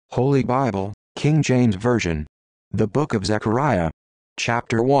Holy Bible, King James Version. The Book of Zechariah.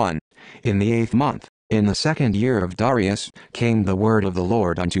 Chapter 1. In the 8th month, in the 2nd year of Darius, came the word of the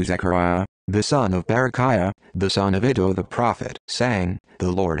Lord unto Zechariah, the son of Berechiah, the son of Iddo the prophet, saying, The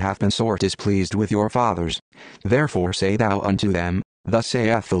Lord hath been sore displeased with your fathers. Therefore say thou unto them, Thus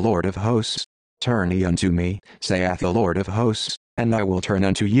saith the Lord of hosts, Turn ye unto me, saith the Lord of hosts, and I will turn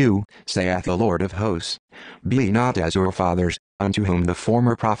unto you, saith the Lord of hosts. Be ye not as your fathers, unto whom the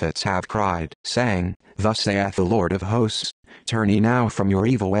former prophets have cried, saying, Thus saith the Lord of hosts, Turn ye now from your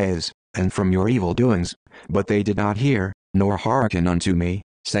evil ways, and from your evil doings. But they did not hear, nor hearken unto me,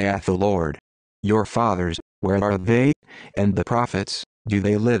 saith the Lord. Your fathers, where are they? And the prophets, do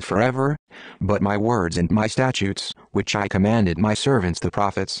they live forever? But my words and my statutes, which I commanded my servants the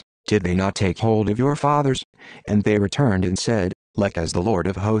prophets, did they not take hold of your fathers? And they returned and said, Like as the Lord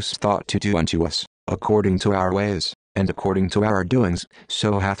of hosts thought to do unto us, according to our ways, and according to our doings,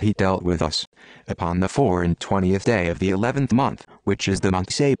 so hath he dealt with us. Upon the 24th day of the 11th month, which is the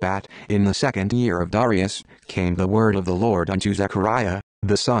month Sabat, in the 2nd year of Darius, came the word of the Lord unto Zechariah,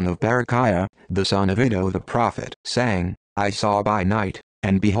 the son of Berechiah, the son of Iddo the prophet, saying, I saw by night,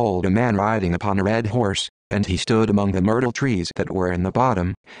 and behold a man riding upon a red horse, and he stood among the myrtle trees that were in the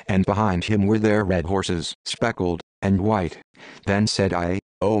bottom, and behind him were there red horses, speckled, and white. Then said I,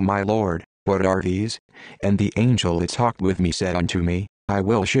 O my Lord, what are these? And the angel that talked with me said unto me, I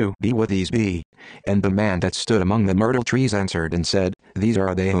will shew thee what these be. And the man that stood among the myrtle trees answered and said, These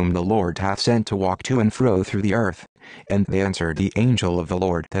are they whom the Lord hath sent to walk to and fro through the earth. And they answered the angel of the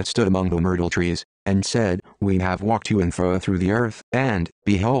Lord that stood among the myrtle trees, and said, We have walked to and fro through the earth, and,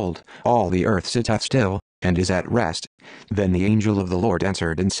 behold, all the earth sitteth still, and is at rest. Then the angel of the Lord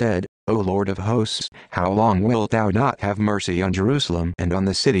answered and said, O Lord of hosts, how long wilt thou not have mercy on Jerusalem and on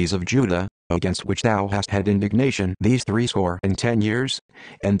the cities of Judah, against which thou hast had indignation these 60 years?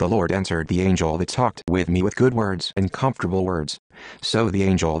 And the Lord answered the angel that talked with me with good words and comfortable words. So the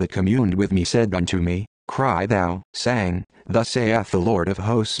angel that communed with me said unto me, Cry thou, saying, Thus saith the Lord of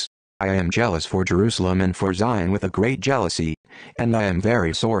hosts, I am jealous for Jerusalem and for Zion with a great jealousy, and I am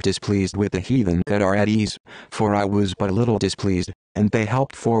very sore displeased with the heathen that are at ease, for I was but a little displeased, and they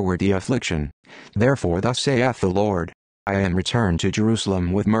helped forward the affliction. Therefore thus saith the Lord, I am returned to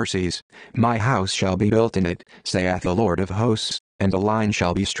Jerusalem with mercies, my house shall be built in it, saith the Lord of hosts, and a line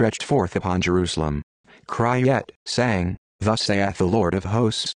shall be stretched forth upon Jerusalem. Cry yet, saying, Thus saith the Lord of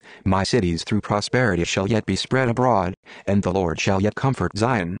hosts, My cities through prosperity shall yet be spread abroad, and the Lord shall yet comfort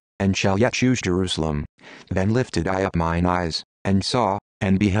Zion, and shall yet choose Jerusalem. Then lifted I up mine eyes, and saw,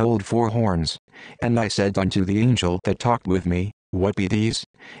 and behold 4 horns. And I said unto the angel that talked with me, What be these?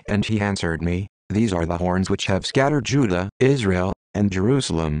 And he answered me, These are the horns which have scattered Judah, Israel, and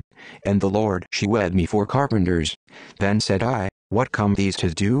Jerusalem. And the Lord shewed me 4 carpenters. Then said I, What come these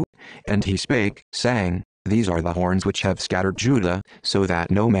to do? And he spake, saying, These are the horns which have scattered Judah, so that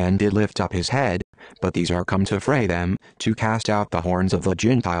no man did lift up his head. But these are come to fray them, to cast out the horns of the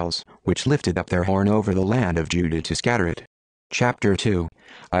Gentiles, which lifted up their horn over the land of Judah to scatter it. Chapter 2.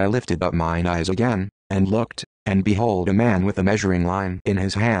 I lifted up mine eyes again, and looked, and behold a man with a measuring line in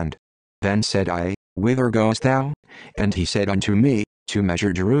his hand. Then said I, Whither goest thou? And he said unto me, To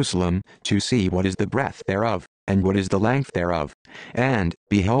measure Jerusalem, to see what is the breadth thereof, and what is the length thereof. And,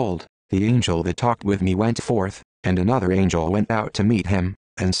 behold, the angel that talked with me went forth, and another angel went out to meet him,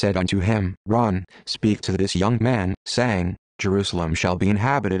 and said unto him, Run, speak to this young man, saying, Jerusalem shall be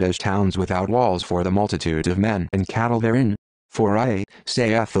inhabited as towns without walls for the multitude of men and cattle therein. For I,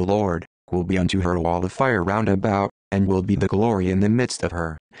 saith the Lord, will be unto her a wall of fire round about, and will be the glory in the midst of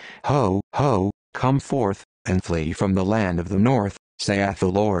her. Ho, ho, come forth, and flee from the land of the north, saith the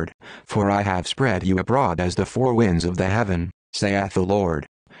Lord, for I have spread you abroad as the 4 winds of the heaven, saith the Lord.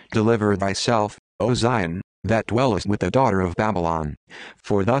 Deliver thyself, O Zion, that dwellest with the daughter of Babylon.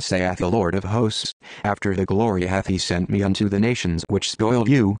 For thus saith the Lord of hosts, After the glory hath he sent me unto the nations which spoiled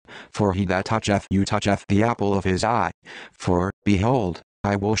you, for he that toucheth you toucheth the apple of his eye. For, behold,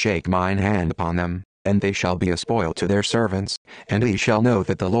 I will shake mine hand upon them, and they shall be a spoil to their servants, and ye shall know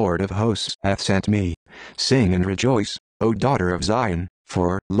that the Lord of hosts hath sent me. Sing and rejoice, O daughter of Zion,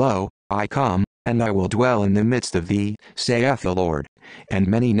 for, lo, I come, and I will dwell in the midst of thee, saith the Lord. And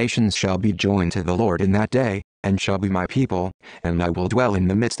many nations shall be joined to the Lord in that day, and shall be my people, and I will dwell in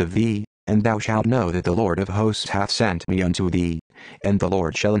the midst of thee, and thou shalt know that the Lord of hosts hath sent me unto thee. And the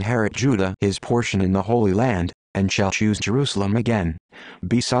Lord shall inherit Judah his portion in the Holy Land, and shall choose Jerusalem again.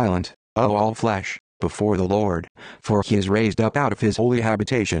 Be silent, O all flesh, before the Lord, for he is raised up out of his holy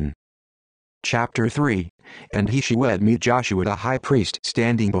habitation. Chapter 3. And he shewed me Joshua the high priest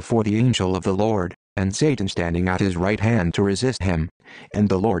standing before the angel of the Lord, and Satan standing at his right hand to resist him. And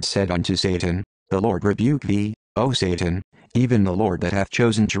the Lord said unto Satan, The Lord rebuke thee, O Satan, even the Lord that hath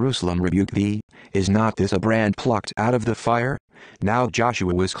chosen Jerusalem rebuke thee. Is not this a brand plucked out of the fire? Now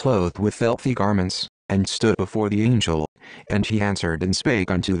Joshua was clothed with filthy garments, and stood before the angel. And he answered and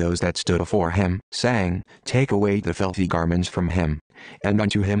spake unto those that stood before him, saying, Take away the filthy garments from him. And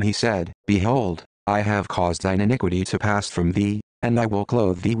unto him he said, Behold, I have caused thine iniquity to pass from thee, and I will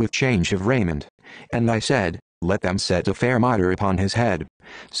clothe thee with change of raiment. And I said, Let them set a fair mitre upon his head.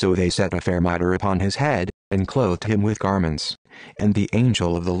 So they set a fair mitre upon his head, and clothed him with garments. And the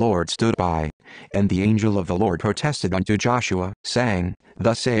angel of the Lord stood by. And the angel of the Lord protested unto Joshua, saying,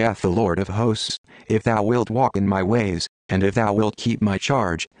 Thus saith the Lord of hosts, If thou wilt walk in my ways, and if thou wilt keep my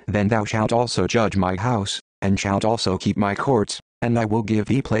charge, then thou shalt also judge my house, and shalt also keep my courts, and I will give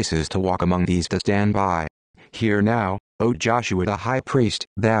thee places to walk among these that stand by. Hear now, O Joshua the high priest,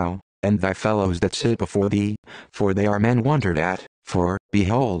 thou, and thy fellows that sit before thee, for they are men wondered at, for,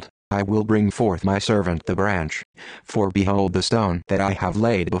 behold, I will bring forth my servant the branch. For behold the stone that I have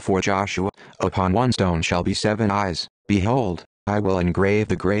laid before Joshua, upon one stone shall be 7 eyes, behold, I will engrave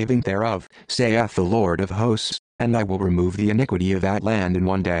the graving thereof, saith the Lord of hosts, and I will remove the iniquity of that land in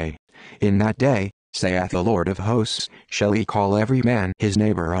one day. In that day, saith the Lord of hosts, shall he call every man his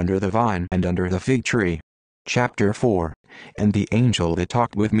neighbor under the vine and under the fig tree. Chapter 4. And the angel that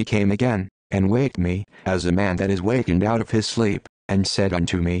talked with me came again, and waked me, as a man that is wakened out of his sleep, and said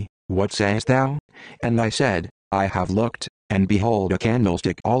unto me, What sayest thou? And I said, I have looked, and behold a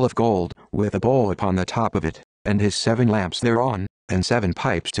candlestick all of gold, with a bowl upon the top of it, and his 7 lamps thereon, and 7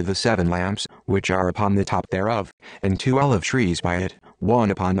 pipes to the 7 lamps, which are upon the top thereof, and 2 olive trees by it, one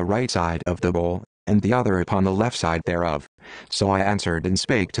upon the right side of the bowl, and the other upon the left side thereof. So I answered and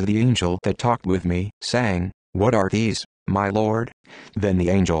spake to the angel that talked with me, saying, What are these, my Lord? Then the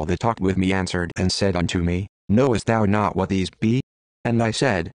angel that talked with me answered and said unto me, Knowest thou not what these be? And I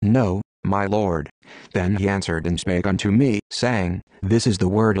said, No, my Lord. Then he answered and spake unto me, saying, This is the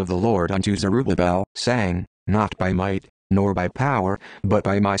word of the Lord unto Zerubbabel, saying, Not by might, nor by power, but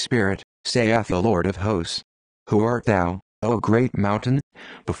by my Spirit, saith the Lord of hosts. Who art thou, O great mountain?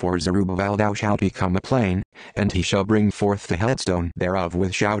 Before Zerubbabel thou shalt become a plain, and he shall bring forth the headstone thereof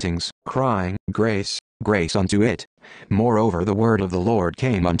with shoutings, crying, Grace, grace unto it. Moreover the word of the Lord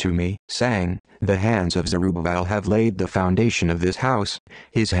came unto me, saying, The hands of Zerubbabel have laid the foundation of this house,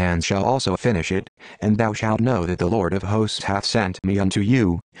 his hands shall also finish it, and thou shalt know that the Lord of hosts hath sent me unto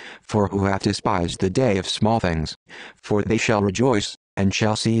you. For who hath despised the day of small things? For they shall rejoice, and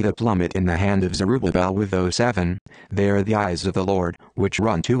shall see the plummet in the hand of Zerubbabel with those 7. They are the eyes of the Lord, which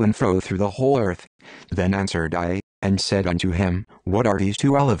run to and fro through the whole earth. Then answered I, and said unto him, What are these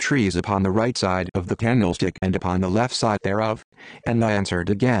 2 olive trees upon the right side of the candlestick and upon the left side thereof? And I answered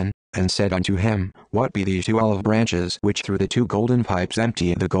again, and said unto him, What be these 2 olive branches which through the 2 golden pipes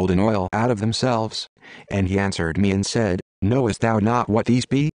empty the golden oil out of themselves? And he answered me and said, Knowest thou not what these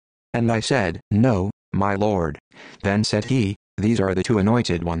be? And I said, No, my Lord. Then said he, These are the 2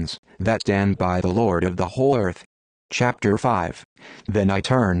 anointed ones, that stand by the Lord of the whole earth. Chapter 5. Then I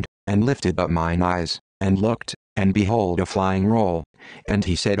turned, and lifted up mine eyes, and looked, and behold a flying roll. And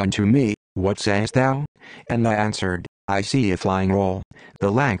he said unto me, What sayest thou? And I answered, I see a flying roll.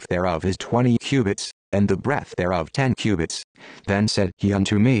 The length thereof is 20 cubits, and the breadth thereof 10 cubits. Then said he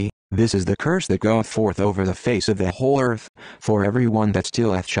unto me, This is the curse that goeth forth over the face of the whole earth. For every one that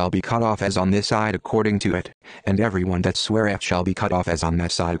stealeth shall be cut off as on this side according to it, and every one that sweareth shall be cut off as on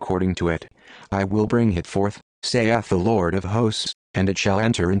that side according to it. I will bring it forth, saith the Lord of hosts, and it shall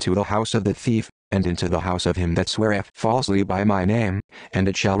enter into the house of the thief, and into the house of him that sweareth falsely by my name, and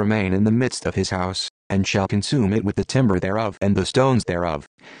it shall remain in the midst of his house, and shall consume it with the timber thereof and the stones thereof.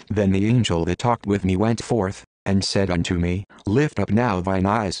 Then the angel that talked with me went forth, and said unto me, Lift up now thine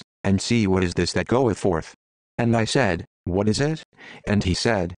eyes, and see what is this that goeth forth. And I said, What is it? And he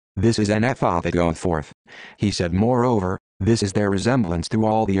said, This is an ephah that goeth forth. He said moreover, This is their resemblance through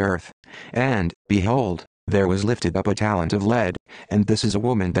all the earth. And, behold, there was lifted up a talent of lead, and this is a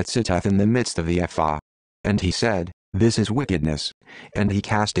woman that sitteth in the midst of the ephah. And he said, This is wickedness. And he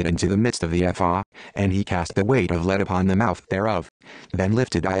cast it into the midst of the ephah, and he cast the weight of lead upon the mouth thereof. Then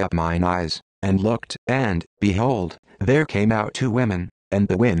lifted I up mine eyes, and looked, and, behold, there came out 2 women, and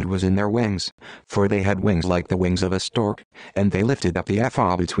the wind was in their wings, for they had wings like the wings of a stork, and they lifted up the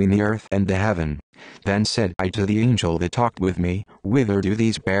ephah between the earth and the heaven. Then said I to the angel that talked with me, Whither do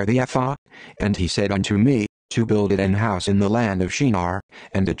these bear the ephah? And he said unto me, To build it an house in the land of Shinar,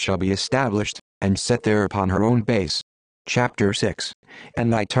 and it shall be established, and set there upon her own base. Chapter 6.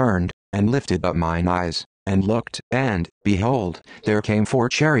 And I turned, and lifted up mine eyes, and looked, and, behold, there came 4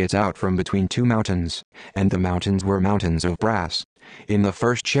 chariots out from between 2 mountains, and the mountains were mountains of brass. In the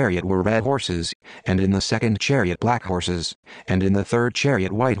first chariot were red horses, and in the second chariot black horses, and in the third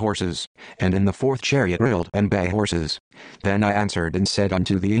chariot white horses, and in the fourth chariot riled and bay horses. Then I answered and said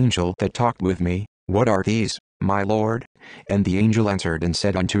unto the angel that talked with me, What are these, my Lord? And the angel answered and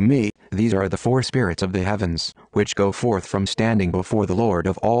said unto me, These are the 4 spirits of the heavens, which go forth from standing before the Lord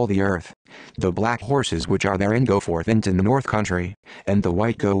of all the earth. The black horses which are therein go forth into the north country, and the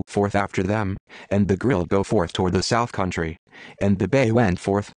white go forth after them, and the grilled go forth toward the south country. And the bay went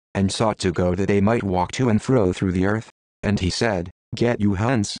forth, and sought to go that they might walk to and fro through the earth. And he said, Get you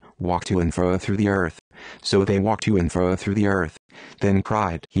hence, walk to and fro through the earth. So they walked to and fro through the earth. Then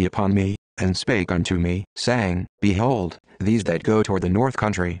cried he upon me, and spake unto me, saying, Behold, these that go toward the north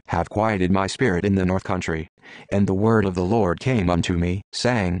country have quieted my spirit in the north country. And the word of the Lord came unto me,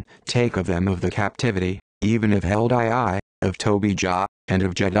 saying, Take of them of the captivity, even of Heldai, of Tobijah, and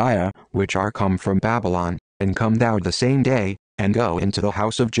of Jediah, which are come from Babylon, and come thou the same day, and go into the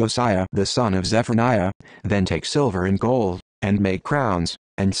house of Josiah the son of Zephaniah. Then take silver and gold, and make crowns,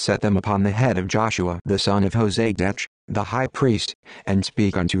 and set them upon the head of Joshua the son of Hosadech, the high priest, and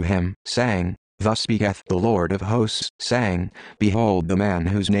speak unto him, saying, Thus speaketh the Lord of hosts, saying, Behold the man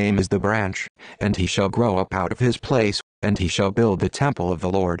whose name is the branch, and he shall grow up out of his place, and he shall build the temple of the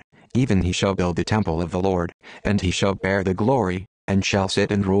Lord, even he shall build the temple of the Lord, and he shall bear the glory, and shall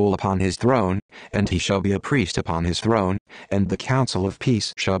sit and rule upon his throne, and he shall be a priest upon his throne, and the counsel of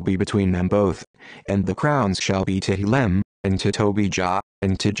peace shall be between them both. And the crowns shall be to Helem, and to Tobijah,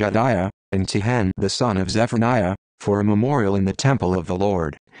 and to Jediah, and to Hen the son of Zephaniah, for a memorial in the temple of the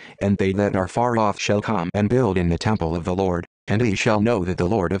Lord. And they that are far off shall come and build in the temple of the Lord, and ye shall know that the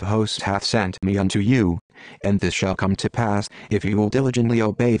Lord of hosts hath sent me unto you. And this shall come to pass, if ye will diligently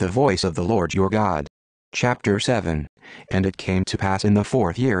obey the voice of the Lord your God. Chapter 7. And it came to pass in the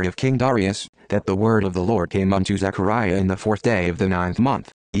 4th year of King Darius, that the word of the Lord came unto Zechariah in the 4th day of the 9th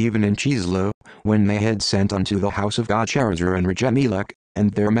month, even in Chislev, when they had sent unto the house of God Sherezer and Regemelech,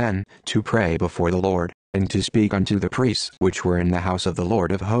 and their men, to pray before the Lord, and to speak unto the priests which were in the house of the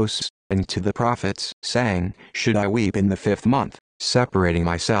Lord of hosts, and to the prophets, saying, Should I weep in the 5th month, separating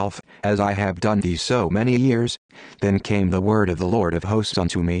myself, as I have done these so many years? Then came the word of the Lord of hosts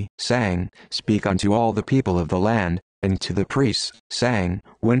unto me, saying, Speak unto all the people of the land, and to the priests, saying,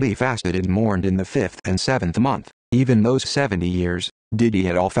 When we fasted and mourned in the 5th and 7th month, even those 70 years, did ye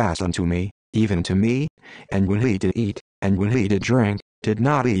at all fast unto me, even to me? And when we did eat, and when we did drink, did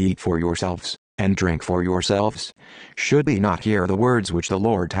not ye eat for yourselves, and drink for yourselves? Should we not hear the words which the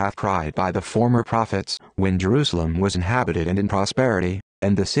Lord hath cried by the former prophets, when Jerusalem was inhabited and in prosperity,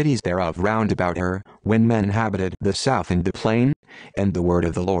 and the cities thereof round about her, when men inhabited the south and the plain? And the word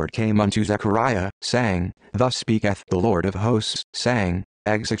of the Lord came unto Zechariah, saying, Thus speaketh the Lord of hosts, saying,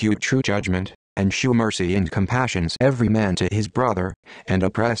 Execute true judgment, and shew mercy and compassions every man to his brother, and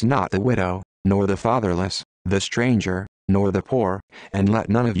oppress not the widow, nor the fatherless, the stranger, nor the poor, and let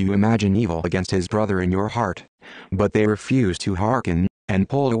none of you imagine evil against his brother in your heart. But they refused to hearken, and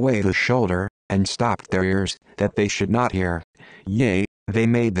pulled away the shoulder, and stopped their ears, that they should not hear. Yea, they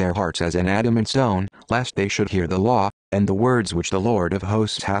made their hearts as an adamant stone, lest they should hear the law, and the words which the Lord of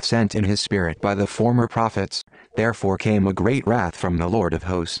hosts hath sent in his spirit by the former prophets. Therefore came a great wrath from the Lord of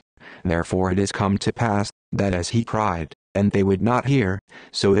hosts. Therefore it is come to pass, that as he cried, and they would not hear,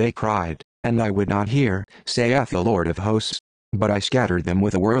 so they cried, and I would not hear, saith the Lord of hosts. But I scattered them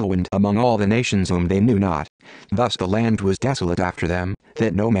with a whirlwind among all the nations whom they knew not. Thus the land was desolate after them,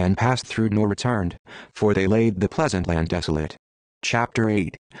 that no man passed through nor returned, for they laid the pleasant land desolate. Chapter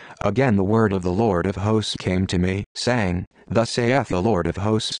 8. Again the word of the Lord of hosts came to me, saying, Thus saith the Lord of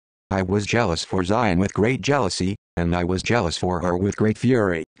hosts, I was jealous for Zion with great jealousy, and I was jealous for her with great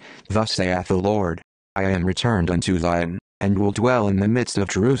fury. Thus saith the Lord, I am returned unto Zion, and will dwell in the midst of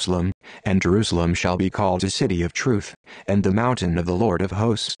Jerusalem, and Jerusalem shall be called a city of truth, and the mountain of the Lord of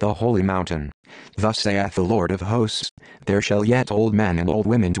hosts the holy mountain. Thus saith the Lord of hosts, There shall yet old men and old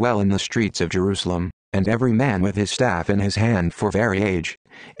women dwell in the streets of Jerusalem, and every man with his staff in his hand for very age.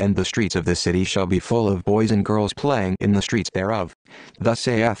 And the streets of the city shall be full of boys and girls playing in the streets thereof. Thus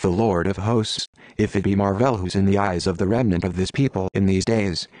saith the Lord of hosts, If it be marvelous in the eyes of the remnant of this people in these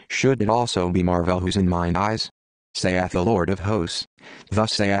days, should it also be marvelous in mine eyes? Saith the Lord of hosts.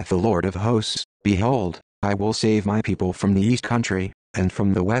 Thus saith the Lord of hosts, Behold, I will save my people from the east country, and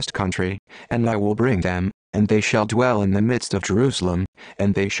from the west country, and I will bring them, and they shall dwell in the midst of Jerusalem,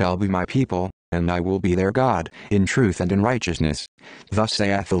 and they shall be my people, and I will be their God, in truth and in righteousness. Thus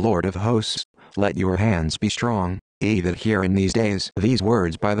saith the Lord of hosts, Let your hands be strong, ye that hear in these days these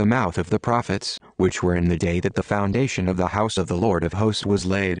words by the mouth of the prophets, which were in the day that the foundation of the house of the Lord of hosts was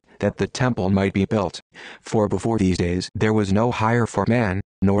laid, that the temple might be built. For before these days there was no hire for man,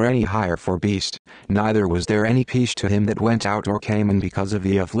 nor any hire for beast, neither was there any peace to him that went out or came in because of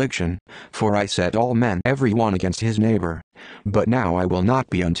the affliction. For I set all men every one against his neighbor. But now I will not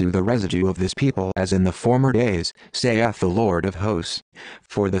be unto the residue of this people as in the former days, saith the Lord of hosts.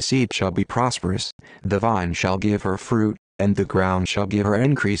 For the seed shall be prosperous, the vine shall give her fruit, and the ground shall give her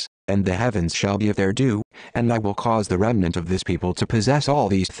increase, and the heavens shall give their dew, and I will cause the remnant of this people to possess all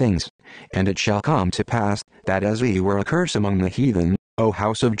these things. And it shall come to pass, that as ye were a curse among the heathen, O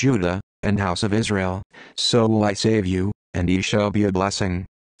house of Judah, and house of Israel, so will I save you, and ye shall be a blessing.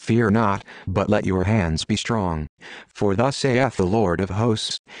 Fear not, but let your hands be strong. For thus saith the Lord of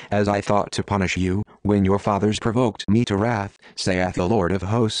hosts, as I thought to punish you, when your fathers provoked me to wrath, saith the Lord of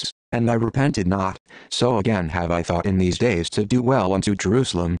hosts, and I repented not, so again have I thought in these days to do well unto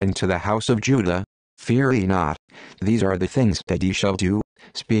Jerusalem and to the house of Judah. Fear ye not. These are the things that ye shall do.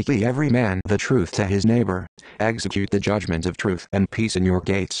 Speak ye every man the truth to his neighbor. Execute the judgment of truth and peace in your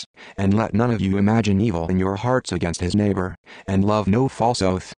gates. And let none of you imagine evil in your hearts against his neighbor. And love no false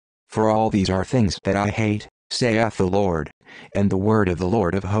oath. For all these are things that I hate, saith the Lord. And the word of the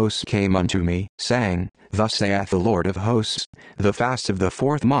Lord of hosts came unto me, saying, Thus saith the Lord of hosts, the fast of the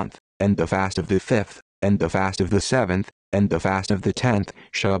 4th month, and the fast of the 5th, and the fast of the 7th, and the fast of the 10th,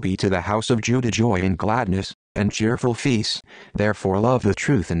 shall be to the house of Judah joy and gladness, and cheerful feasts. Therefore love the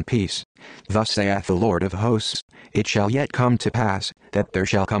truth and peace. Thus saith the Lord of hosts, it shall yet come to pass, that there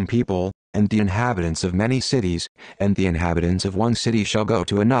shall come people, and the inhabitants of many cities, and the inhabitants of one city shall go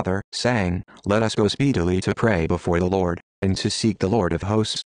to another, saying, Let us go speedily to pray before the Lord, and to seek the Lord of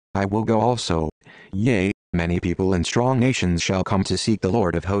hosts. I will go also. Yea, many people and strong nations shall come to seek the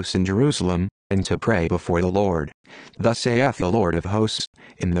Lord of hosts in Jerusalem, and to pray before the Lord. Thus saith the Lord of hosts,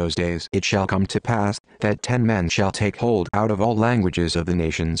 in those days it shall come to pass, that 10 men shall take hold out of all languages of the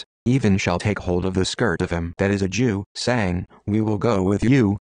nations, even shall take hold of the skirt of him that is a Jew, saying, We will go with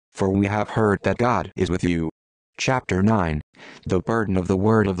you, for we have heard that God is with you. Chapter 9. The burden of the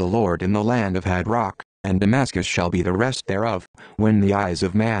word of the Lord in the land of Hadrock, and Damascus shall be the rest thereof, when the eyes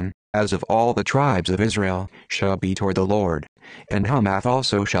of man, as of all the tribes of Israel, shall be toward the Lord. And Hamath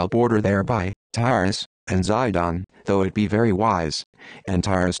also shall border thereby, Tyrus, and Zidon, though it be very wise. And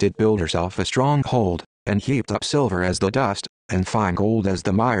Tyrus did build herself a stronghold, and heaped up silver as the dust, and fine gold as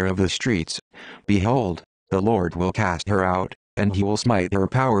the mire of the streets. Behold, the Lord will cast her out, and he will smite her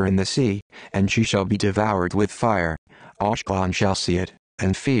power in the sea, and she shall be devoured with fire. Ashkelon shall see it,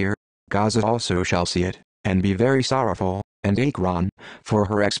 and fear. Gaza also shall see it, and be very sorrowful, and Ekron, for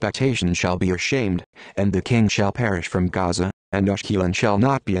her expectation shall be ashamed, and the king shall perish from Gaza, and Ashkelon shall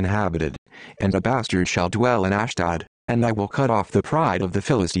not be inhabited, and a bastard shall dwell in Ashdod, and I will cut off the pride of the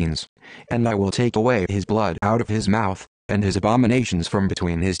Philistines, and I will take away his blood out of his mouth, and his abominations from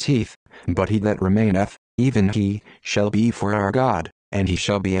between his teeth. But he that remaineth, even he, shall be for our God, and he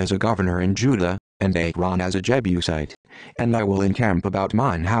shall be as a governor in Judah, and Ekron as a Jebusite. And I will encamp about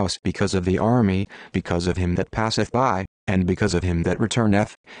mine house because of the army, because of him that passeth by, and because of him that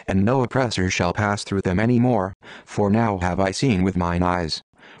returneth, and no oppressor shall pass through them any more, for now have I seen with mine eyes.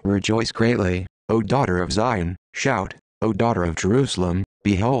 Rejoice greatly, O daughter of Zion, shout, O daughter of Jerusalem,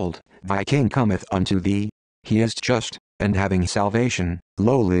 behold, thy king cometh unto thee. He is just, and having salvation,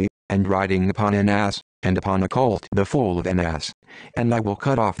 lowly, and riding upon an ass, and upon a colt the foal of an ass. And I will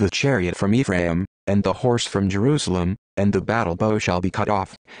cut off the chariot from Ephraim, and the horse from Jerusalem, and the battle bow shall be cut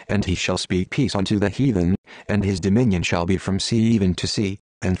off, and he shall speak peace unto the heathen, and his dominion shall be from sea even to sea,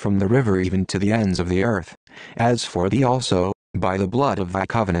 and from the river even to the ends of the earth. As for thee also, by the blood of thy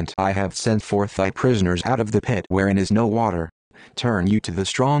covenant I have sent forth thy prisoners out of the pit wherein is no water. Turn you to the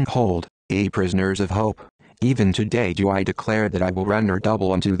stronghold, ye prisoners of hope. Even today do I declare that I will render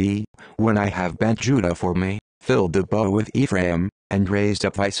double unto thee, when I have bent Judah for me, filled the bow with Ephraim, and raised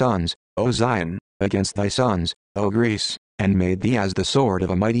up thy sons, O Zion, against thy sons, O Greece, and made thee as the sword of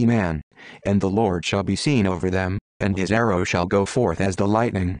a mighty man. And the Lord shall be seen over them, and his arrow shall go forth as the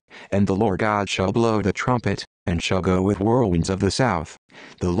lightning, and the Lord God shall blow the trumpet, and shall go with whirlwinds of the south.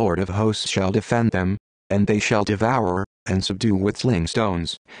 The Lord of hosts shall defend them, and they shall devour, and subdue with sling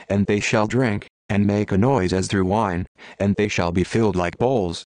stones, and they shall drink, and make a noise as through wine, and they shall be filled like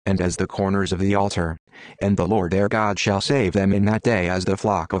bowls, and as the corners of the altar. And the Lord their God shall save them in that day as the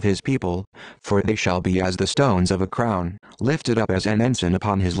flock of his people, for they shall be as the stones of a crown, lifted up as an ensign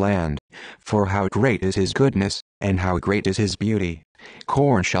upon his land. For how great is his goodness, and how great is his beauty!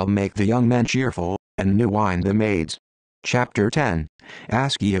 Corn shall make the young men cheerful, and new wine the maids. Chapter 10.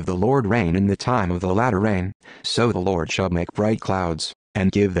 Ask ye of the Lord rain in the time of the latter rain, so the Lord shall make bright clouds,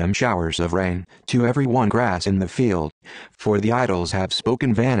 and give them showers of rain, to every one grass in the field. For the idols have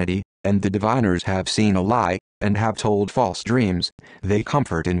spoken vanity, and the diviners have seen a lie, and have told false dreams. They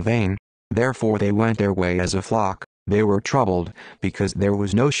comfort in vain. Therefore they went their way as a flock. They were troubled, because there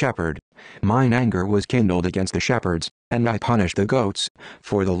was no shepherd. Mine anger was kindled against the shepherds, and I punished the goats.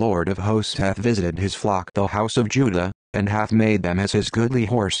 For the Lord of hosts hath visited his flock, the house of Judah, and hath made them as his goodly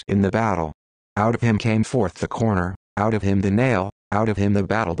horse in the battle. Out of him came forth the corner, out of him the nail, out of him the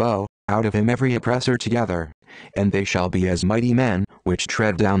battle bow, out of him every oppressor together. And they shall be as mighty men, which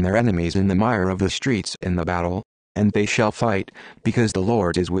tread down their enemies in the mire of the streets in the battle. And they shall fight, because the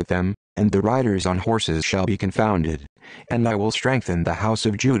Lord is with them, and the riders on horses shall be confounded. And I will strengthen the house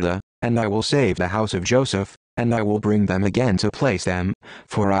of Judah, and I will save the house of Joseph, and I will bring them again to place them,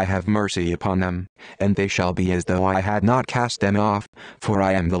 for I have mercy upon them, and they shall be as though I had not cast them off, for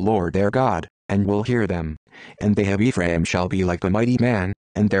I am the Lord their God, and will hear them. And they of Ephraim shall be like a mighty man,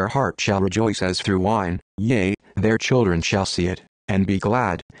 and their heart shall rejoice as through wine, yea, their children shall see it, and be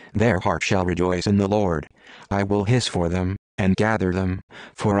glad, their heart shall rejoice in the Lord. I will hiss for them, and gather them,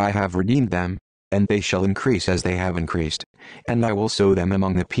 for I have redeemed them, and they shall increase as they have increased. And I will sow them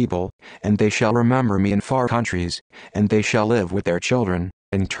among the people, and they shall remember me in far countries, and they shall live with their children,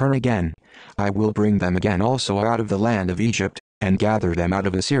 and turn again. I will bring them again also out of the land of Egypt, and gather them out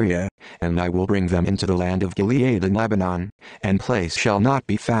of Assyria, and I will bring them into the land of Gilead and Lebanon, and place shall not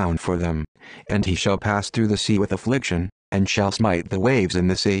be found for them. And he shall pass through the sea with affliction, and shall smite the waves in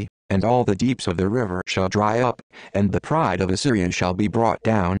the sea, and all the deeps of the river shall dry up, and the pride of Assyria shall be brought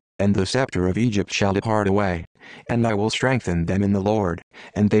down, and the scepter of Egypt shall depart away. And I will strengthen them in the Lord,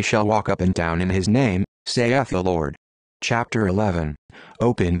 and they shall walk up and down in his name, saith the Lord. Chapter 11.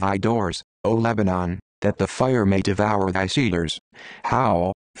 Open thy doors, O Lebanon, that the fire may devour thy cedars.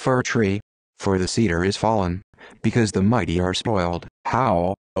 Howl, fir tree, for the cedar is fallen, because the mighty are spoiled.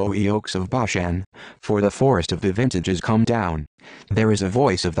 Howl, O ye oaks of Bashan, for the forest of the vintage is come down. There is a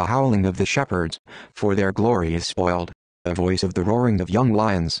voice of the howling of the shepherds, for their glory is spoiled. A voice of the roaring of young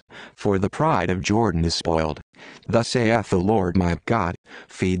lions, for the pride of Jordan is spoiled. Thus saith the Lord my God,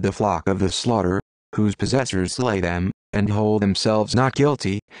 feed the flock of the slaughter, whose possessors slay them, and hold themselves not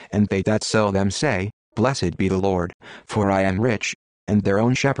guilty, and they that sell them say, Blessed be the Lord, for I am rich, and their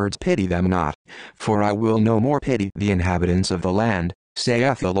own shepherds pity them not. For I will no more pity the inhabitants of the land,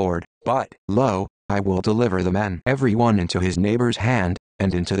 saith the Lord, but, lo, I will deliver the men every one into his neighbor's hand,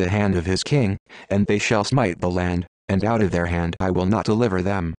 and into the hand of his king, and they shall smite the land, and out of their hand I will not deliver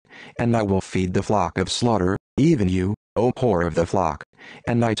them. And I will feed the flock of slaughter, even you, O poor of the flock.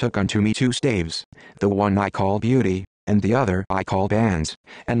 And I took unto me 2 staves, the one I call Beauty, and the other I call Bands,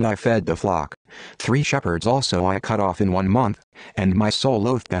 and I fed the flock. 3 shepherds also I cut off in 1 month, and my soul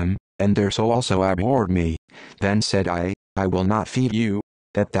loathed them, and their soul also abhorred me. Then said I will not feed you.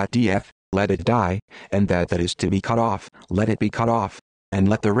 That dieth, let it die, and that is to be cut off, let it be cut off, and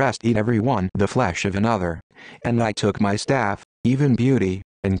let the rest eat every one the flesh of another. And I took my staff, even Beauty,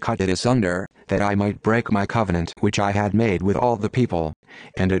 and cut it asunder, that I might break my covenant which I had made with all the people.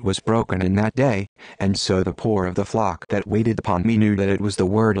 And it was broken in that day, and so the poor of the flock that waited upon me knew that it was the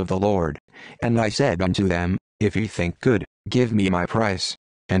word of the Lord. And I said unto them, If ye think good, give me my price,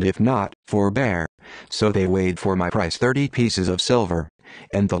 and if not, forbear. So they weighed for my price 30 pieces of silver.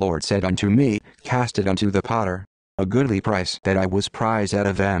 And the Lord said unto me, Cast it unto the potter, a goodly price that I was prized out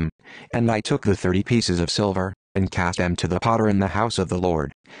of them. And I took the 30 pieces of silver, and cast them to the potter in the house of the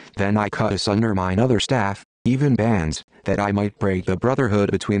Lord. Then I cut asunder mine other staff, even Bands, that I might break the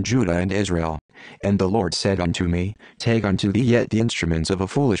brotherhood between Judah and Israel. And the Lord said unto me, Take unto thee yet the instruments of a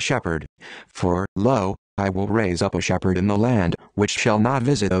foolish shepherd. For, lo, I will raise up a shepherd in the land, which shall not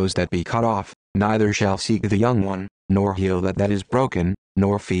visit those that be cut off, neither shall seek the young one, nor heal that is broken,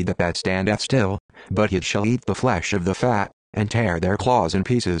 nor feed that standeth still, but it shall eat the flesh of the fat, and tear their claws in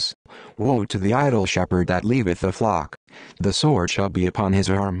pieces. Woe to the idle shepherd that leaveth the flock! The sword shall be upon his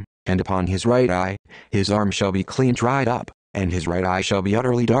arm, and upon his right eye, his arm shall be clean dried up, and his right eye shall be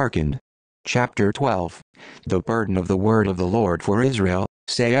utterly darkened. Chapter 12. The burden of the word of the Lord for Israel,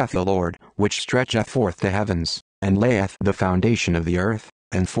 saith the Lord, which stretcheth forth the heavens, and layeth the foundation of the earth,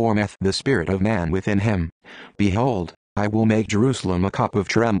 and formeth the spirit of man within him. Behold, I will make Jerusalem a cup of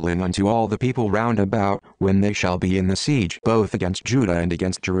trembling unto all the people round about, when they shall be in the siege both against Judah and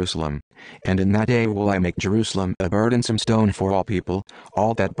against Jerusalem. And in that day will I make Jerusalem a burdensome stone for all people,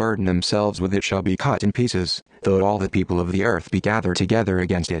 all that burden themselves with it shall be cut in pieces, though all the people of the earth be gathered together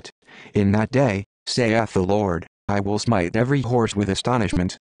against it. In that day, saith the Lord, I will smite every horse with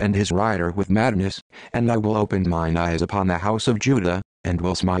astonishment, and his rider with madness, and I will open mine eyes upon the house of Judah, and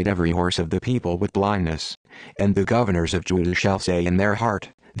will smite every horse of the people with blindness. And the governors of Judah shall say in their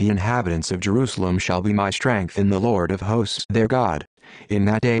heart, the inhabitants of Jerusalem shall be my strength in the Lord of hosts their God. In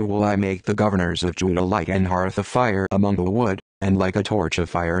that day will I make the governors of Judah like an hearth of fire among the wood, and like a torch of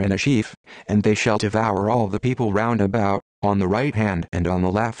fire in a sheaf, and they shall devour all the people round about, on the right hand and on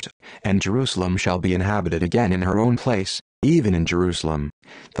the left, and Jerusalem shall be inhabited again in her own place, even in Jerusalem.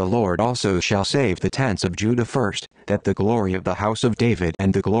 The Lord also shall save the tents of Judah first, that the glory of the house of David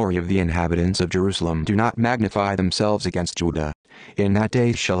and the glory of the inhabitants of Jerusalem do not magnify themselves against Judah. In that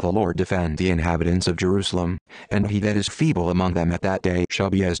day shall the Lord defend the inhabitants of Jerusalem, and he that is feeble among them at that day shall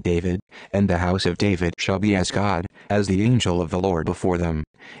be as David, and the house of David shall be as God, as the angel of the Lord before them.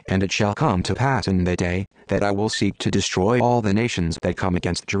 And it shall come to pass in the day, that I will seek to destroy all the nations that come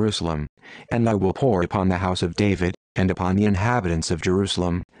against Jerusalem. And I will pour upon the house of David, and upon the inhabitants of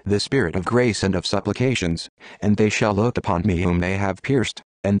Jerusalem, the spirit of grace and of supplications, and they shall look upon me whom they have pierced,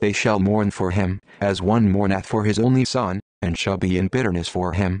 and they shall mourn for him, as one mourneth for his only son, and shall be in bitterness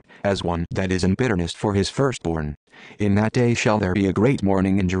for him, as one that is in bitterness for his firstborn. In that day shall there be a great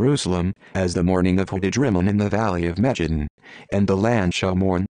mourning in Jerusalem, as the mourning of Hodedrimmon in the valley of Megiddon. And the land shall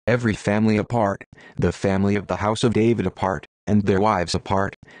mourn, every family apart, the family of the house of David apart, and their wives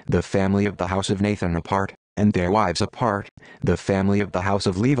apart, the family of the house of Nathan apart, and their wives apart, the family of the house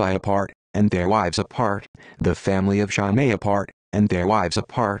of Levi apart, and their wives apart, the family of Shimei apart, and their wives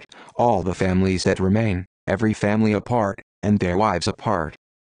apart, all the families that remain, every family apart, and their wives apart.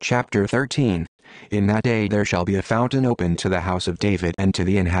 Chapter 13. In that day there shall be a fountain opened to the house of David and to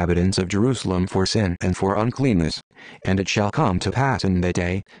the inhabitants of Jerusalem for sin and for uncleanness. And it shall come to pass in the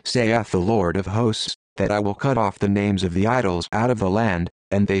day, saith the Lord of hosts, that I will cut off the names of the idols out of the land,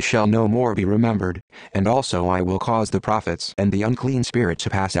 and they shall no more be remembered. And also I will cause the prophets and the unclean spirit to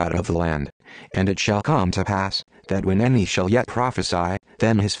pass out of the land. And it shall come to pass, that when any shall yet prophesy,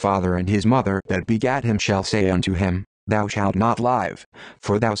 then his father and his mother that begat him shall say unto him, Thou shalt not lie,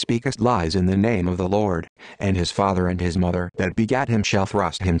 for thou speakest lies in the name of the Lord. And his father and his mother that begat him shall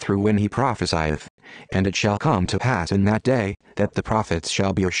thrust him through when he prophesieth. And it shall come to pass in that day, that the prophets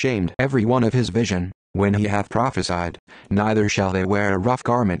shall be ashamed every one of his vision, when he hath prophesied, neither shall they wear a rough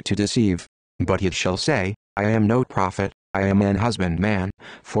garment to deceive. But he shall say, I am no prophet, I am an husbandman,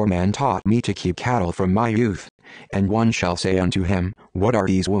 for man taught me to keep cattle from my youth. And one shall say unto him, What are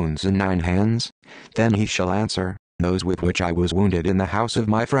these wounds in thine hands? Then he shall answer, Those with which I was wounded in the house of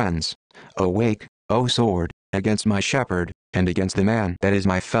my friends. Awake, O sword, against my shepherd, and against the man that is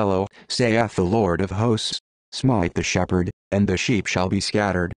my fellow, saith the Lord of hosts. Smite the shepherd, and the sheep shall be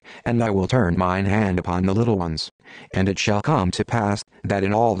scattered, and I will turn mine hand upon the little ones. And it shall come to pass, that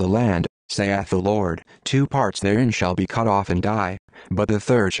in all the land, saith the Lord, 2 parts therein shall be cut off and die, but the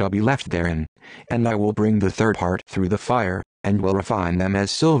third shall be left therein. And I will bring the third part through the fire, and will refine them as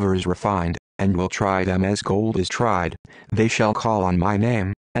silver is refined, and will try them as gold is tried. They shall call on my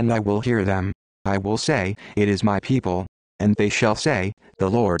name, and I will hear them. I will say, It is my people. And they shall say, The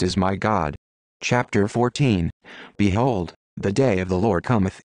Lord is my God. Chapter 14. Behold, the day of the Lord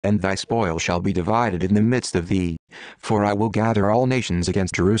cometh, and thy spoil shall be divided in the midst of thee. For I will gather all nations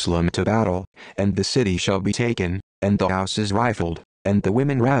against Jerusalem to battle, and the city shall be taken, and the houses rifled, and the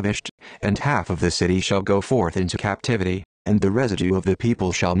women ravished, and half of the city shall go forth into captivity, and the residue of the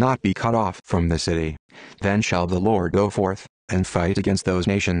people shall not be cut off from the city. Then shall the Lord go forth, and fight against those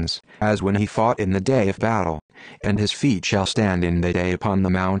nations, as when he fought in the day of battle. And his feet shall stand in the day upon the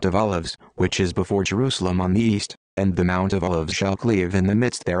Mount of Olives, which is before Jerusalem on the east, and the Mount of Olives shall cleave in the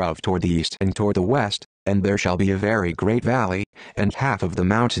midst thereof toward the east and toward the west, and there shall be a very great valley, and half of the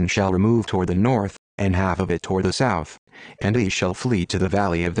mountain shall remove toward the north, and half of it toward the south. And he shall flee to the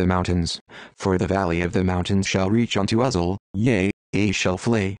valley of the mountains, for the valley of the mountains shall reach unto Uzal, yea, he shall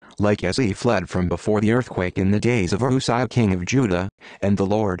flee, like as he fled from before the earthquake in the days of Uzziah king of Judah. And the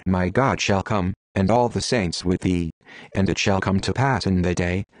Lord my God shall come, and all the saints with thee. And it shall come to pass in the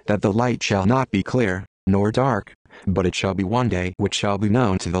day, that the light shall not be clear, nor dark, but it shall be one day which shall be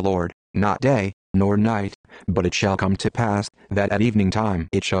known to the Lord, not day, nor night, but it shall come to pass, that at evening time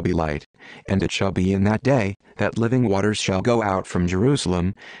it shall be light. And it shall be in that day, that living waters shall go out from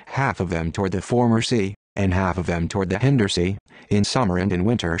Jerusalem, half of them toward the former sea, and half of them toward the hinder sea. In summer and in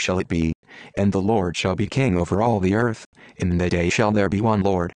winter shall it be. And the Lord shall be king over all the earth. In the day shall there be one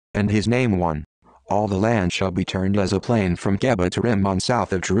Lord, and his name one. All the land shall be turned as a plain from Geba to Rimmon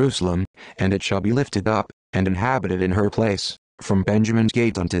south of Jerusalem, and it shall be lifted up, and inhabited in her place, from Benjamin's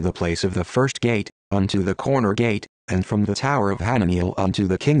gate unto the place of the first gate, unto the corner gate, and from the tower of Hananiel unto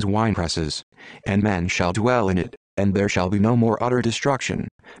the king's winepresses. And men shall dwell in it, and there shall be no more utter destruction,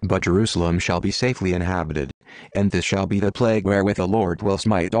 but Jerusalem shall be safely inhabited. And this shall be the plague wherewith the Lord will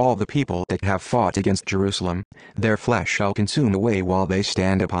smite all the people that have fought against Jerusalem. Their flesh shall consume away while they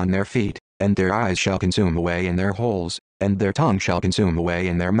stand upon their feet, and their eyes shall consume away in their holes, and their tongue shall consume away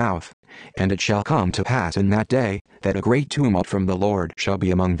in their mouth. And it shall come to pass in that day, that a great tumult from the Lord shall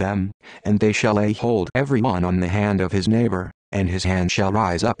be among them, and they shall lay hold every one on the hand of his neighbor, and his hand shall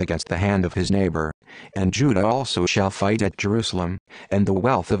rise up against the hand of his neighbor. And Judah also shall fight at Jerusalem, and the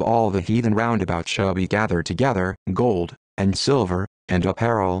wealth of all the heathen round about shall be gathered together, gold, and silver, and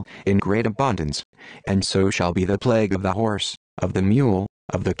apparel, in great abundance. And so shall be the plague of the horse, of the mule,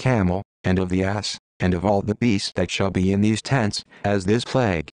 of the camel, and of the ass, and of all the beasts that shall be in these tents, as this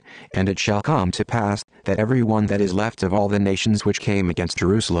plague. And it shall come to pass, that every one that is left of all the nations which came against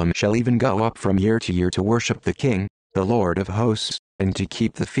Jerusalem shall even go up from year to year to worship the King, the Lord of hosts, and to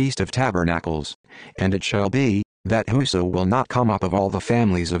keep the Feast of Tabernacles. And it shall be, that whoso will not come up of all the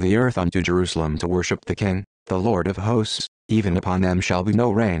families of the earth unto Jerusalem to worship the King, the Lord of hosts, even upon them shall be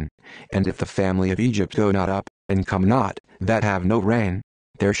no rain. And if the family of Egypt go not up, and come not, that have no rain,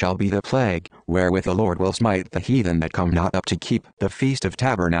 there shall be the plague, wherewith the Lord will smite the heathen that come not up to keep the Feast of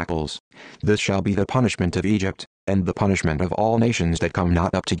Tabernacles. This shall be the punishment of Egypt, and the punishment of all nations that come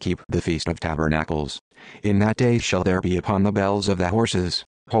not up to keep the Feast of Tabernacles. In that day shall there be upon the bells of the horses,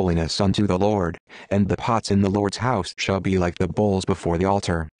 holiness unto the Lord, and the pots in the Lord's house shall be like the bowls before the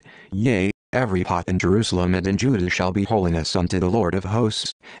altar. Yea, every pot in Jerusalem and in Judah shall be holiness unto the Lord of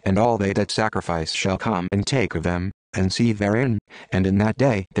hosts, and all they that sacrifice shall come and take of them, and see therein. And in that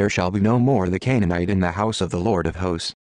day there shall be no more the Canaanite in the house of the Lord of hosts.